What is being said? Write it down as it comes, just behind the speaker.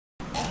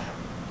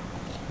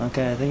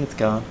Okay, I think it's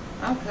going.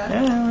 Okay.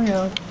 Yeah, there we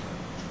go.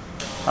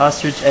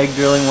 Ostrich egg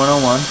drilling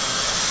 101.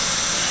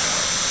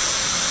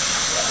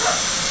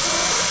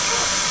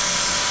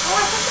 Oh,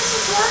 I think this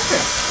is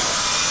working.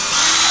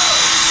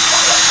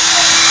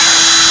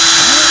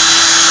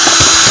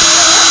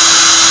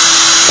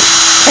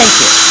 Thank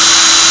you.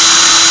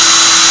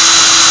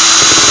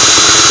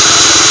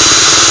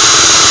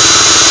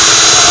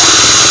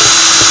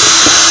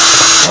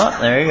 Oh,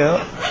 there you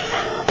go.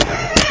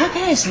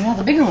 Okay, so now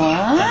the bigger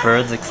one. The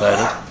bird's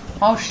excited.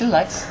 Oh, she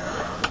likes.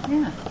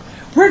 Yeah.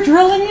 We're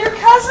drilling your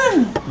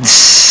cousin.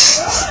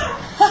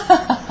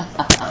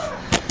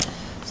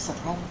 So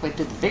probably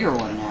do the bigger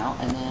one now,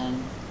 and then.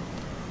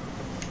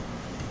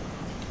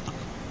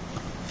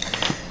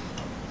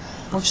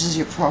 Which is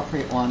the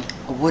appropriate one?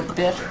 A wood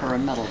bit or a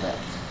metal bit?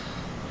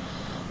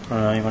 I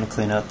don't know, you want to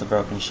clean out the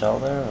broken shell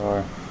there,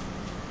 or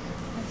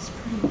That's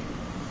pretty.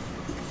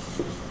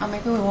 Oh,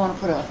 maybe we want to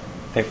put a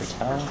paper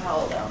towel?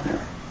 towel down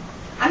there.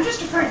 I'm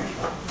just afraid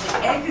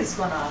the egg is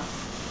gonna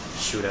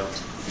Shoot out.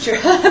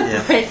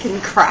 break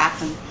and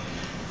crack. And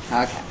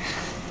okay.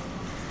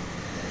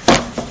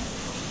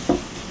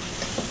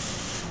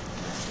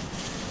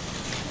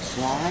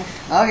 Slide.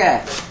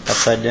 Okay.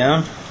 Upside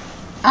down?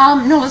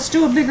 No, let's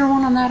do a bigger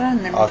one on that end,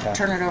 and then we'll Okay.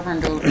 turn it over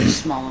and do a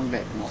small one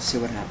bit, and we'll see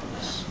what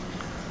happens.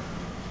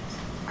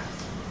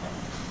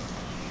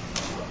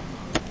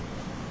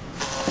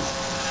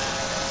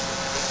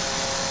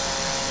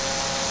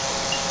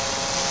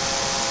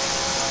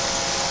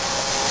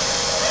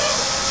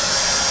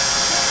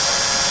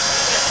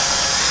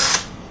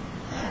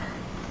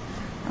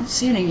 I don't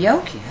see any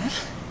yolk yet.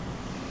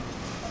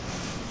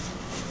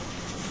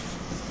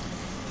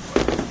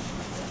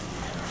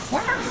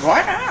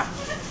 Why not?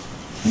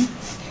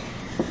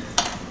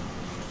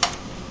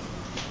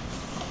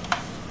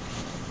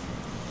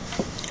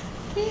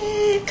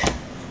 Eek.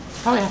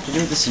 Probably have to do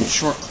this in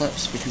short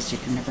clips because you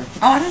can never.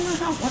 Oh, I don't know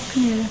how. What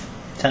can you?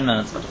 10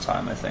 minutes at a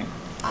time, I think.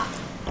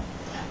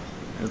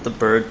 There's the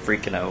bird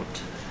freaking out.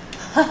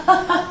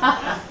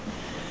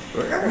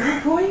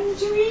 We're going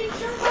to eat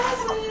your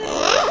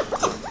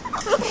present.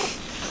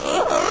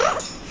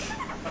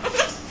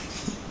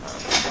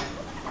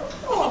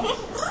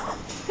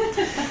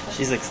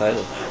 She's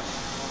excited.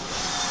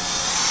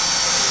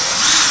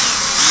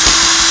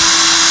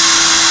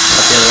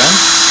 At the other end?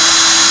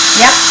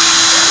 Yep.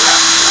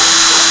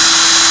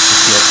 You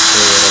see it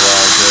through it a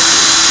while, good.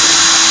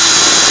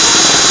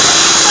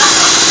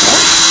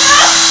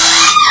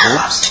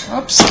 Oops.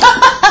 Oops.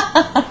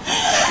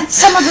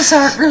 Some of us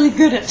aren't really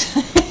good at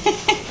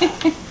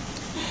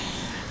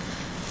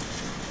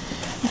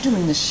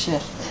doing this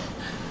shit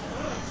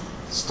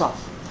stuff.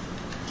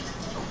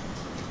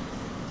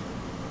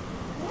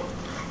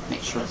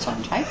 Make sure it's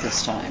on tight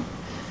this time.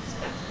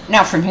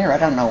 Now from here, I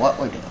don't know what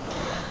we do.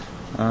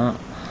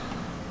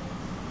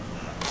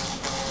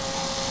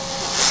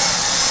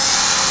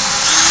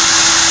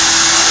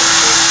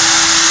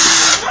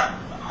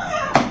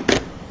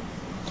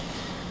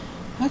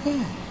 Okay.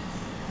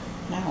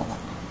 Now what?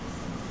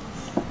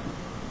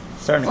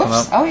 Starting to come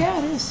Oops. up. Oh yeah,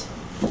 it is.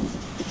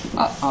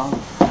 Uh-oh.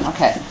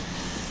 Okay.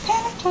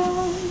 Panic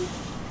time.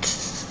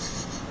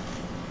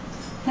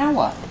 Now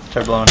what?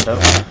 Start blowing it out.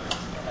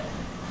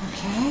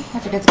 Okay.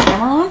 Have to get the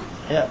camera on?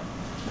 Yeah.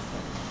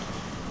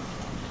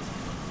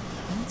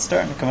 It's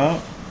starting to come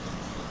out.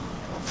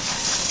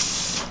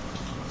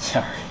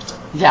 Sorry.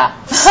 Yeah.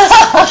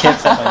 I can't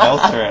put my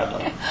mouth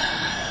around it.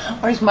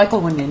 Where's Michael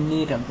when you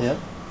need him? Yep.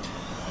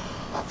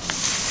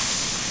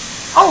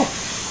 Oh!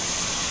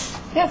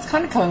 Yeah, it's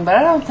kind of coming, but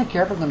I don't think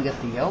you're ever going to get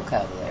the yolk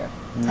out of there.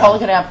 No. Probably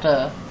going to have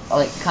to,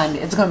 like, kind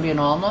of, it's going to be an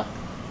omelet,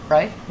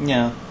 right?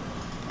 Yeah.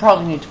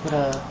 Probably need to put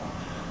a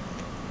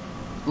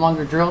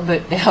longer drill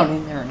bit down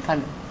in there and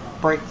kind of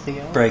break the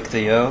yolk. Break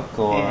the yolk,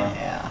 or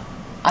Yeah,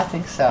 I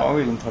think so. or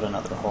we can put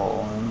another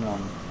hole in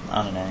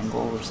on an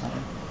angle or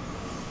something.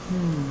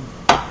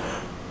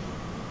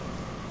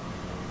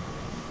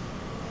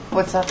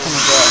 What's that going to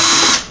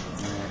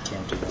do? I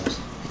can't do that.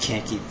 I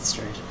can't keep it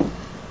straight.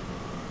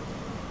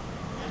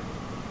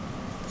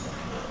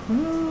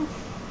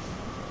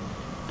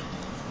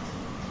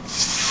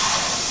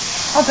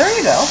 Oh, there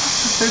you go.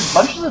 There's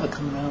bunches of it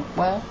coming out.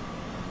 Well,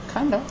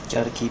 kind of.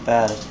 Gotta keep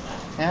at it.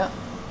 Yeah.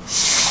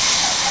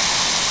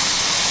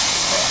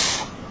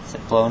 It's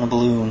like blowing a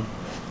balloon.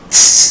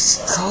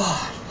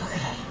 God, look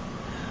at it.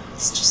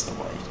 It's just the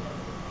white.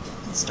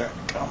 It's starting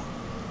to come.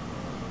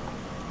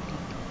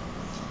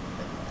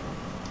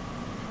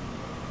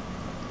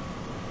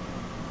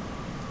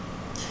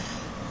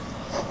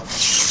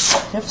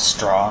 You have a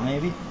straw,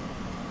 maybe?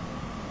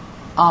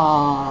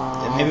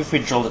 Maybe if we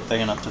drilled it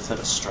big enough to fit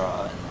a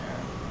straw in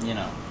there, you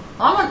know.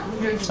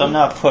 So I'm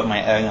not putting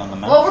my egg on the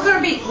mouth. Well, we're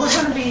gonna be,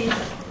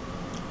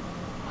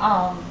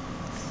 how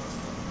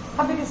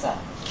big is that?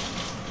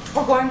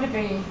 We're going to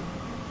be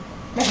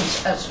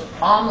making as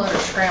omelet or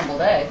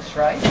scrambled eggs,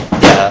 right?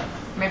 Yeah.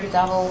 Maybe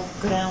that'll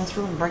go down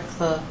through and break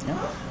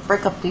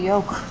up the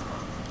yolk.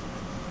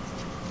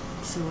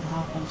 See what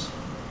happens.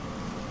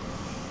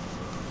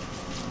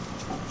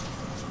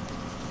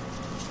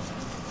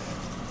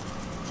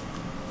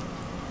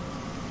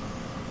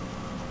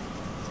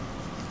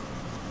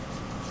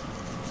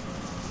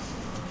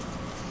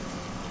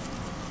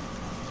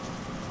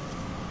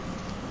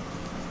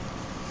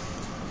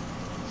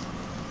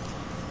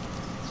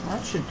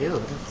 That should do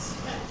it.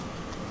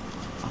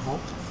 I hope.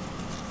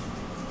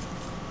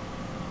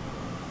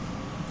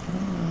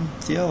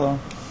 It's yellow.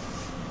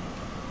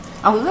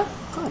 Oh, is it?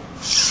 Good.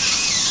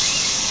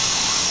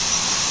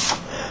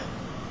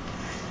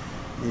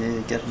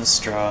 Yeah, getting a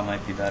straw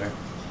might be better.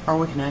 Or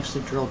we can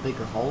actually drill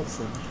bigger holes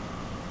and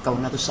go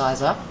another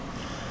size up.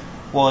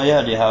 Well,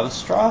 yeah, do you have a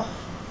straw?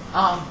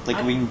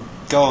 Like We can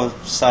go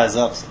size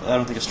up. I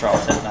don't think a straw will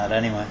fit in that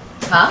anyway.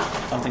 Huh?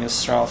 I don't think a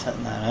straw will fit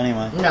in that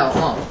anyway. No, it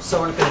won't.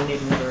 So we're going to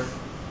need another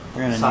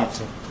We're going to need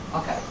to.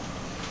 Okay.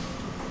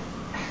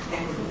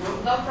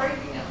 Not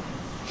breaking it.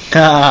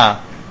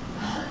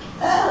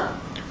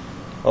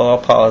 Well, I'll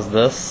pause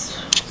this.